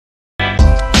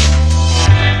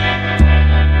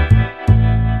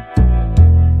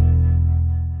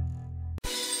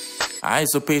Alright,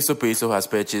 so Peso Peso has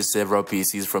purchased several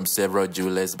pieces from several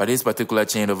jewelers, but this particular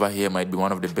chain over here might be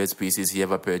one of the best pieces he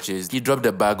ever purchased. He dropped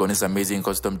the bag on his amazing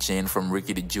custom chain from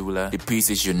Ricky the jeweler. The piece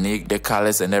is unique, the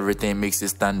colors and everything makes it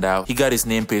stand out. He got his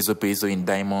name Peso Peso in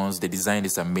diamonds, the design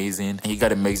is amazing, and he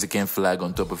got a Mexican flag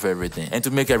on top of everything. And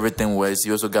to make everything worse,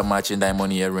 he also got matching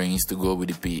diamond earrings to go with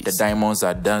the piece. The diamonds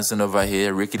are dancing over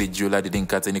here. Ricky the jeweler didn't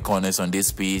cut any corners on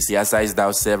this piece. He has sized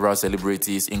out several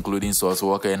celebrities, including Source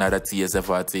Walker and other TSF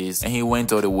artists, and he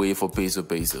went all the way for Peso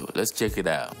Peso. Let's check it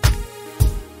out.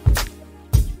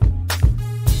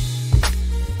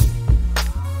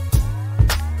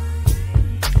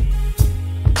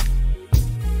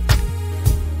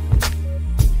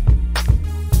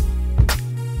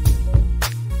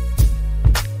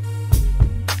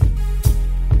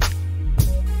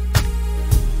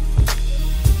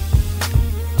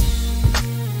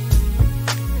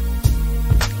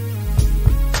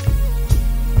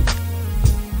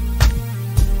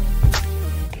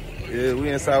 Yeah, we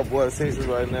in Southport, Texas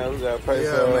right now. We got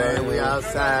Peso. Yeah, man, we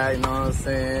outside, you know what I'm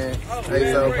saying?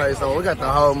 Peso, Peso. We got the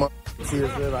whole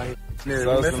TSF out here.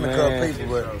 We're missing a couple people,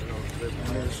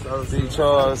 but D.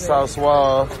 Charles, South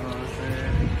Swall,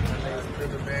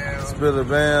 Spiller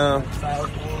Bam,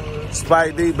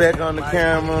 Spike D back on the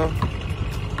camera.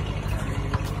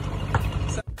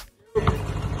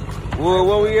 Wood,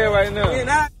 where we at right now?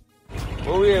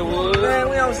 Where we at, Wood? Man,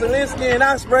 we on Selinsky and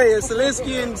Osprey.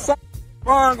 Selinsky and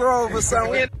Barn Grove or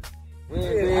something. We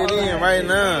in right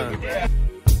now.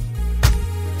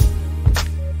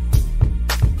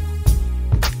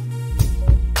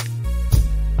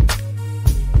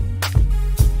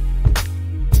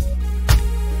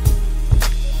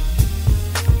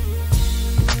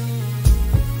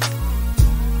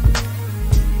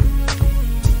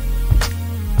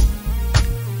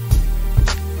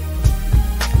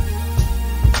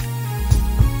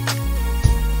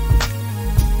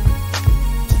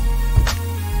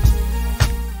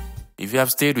 If you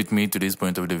have stayed with me to this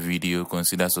point of the video,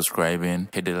 consider subscribing,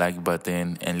 hit the like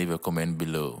button, and leave a comment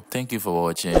below. Thank you for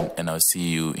watching, and I'll see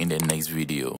you in the next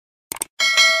video.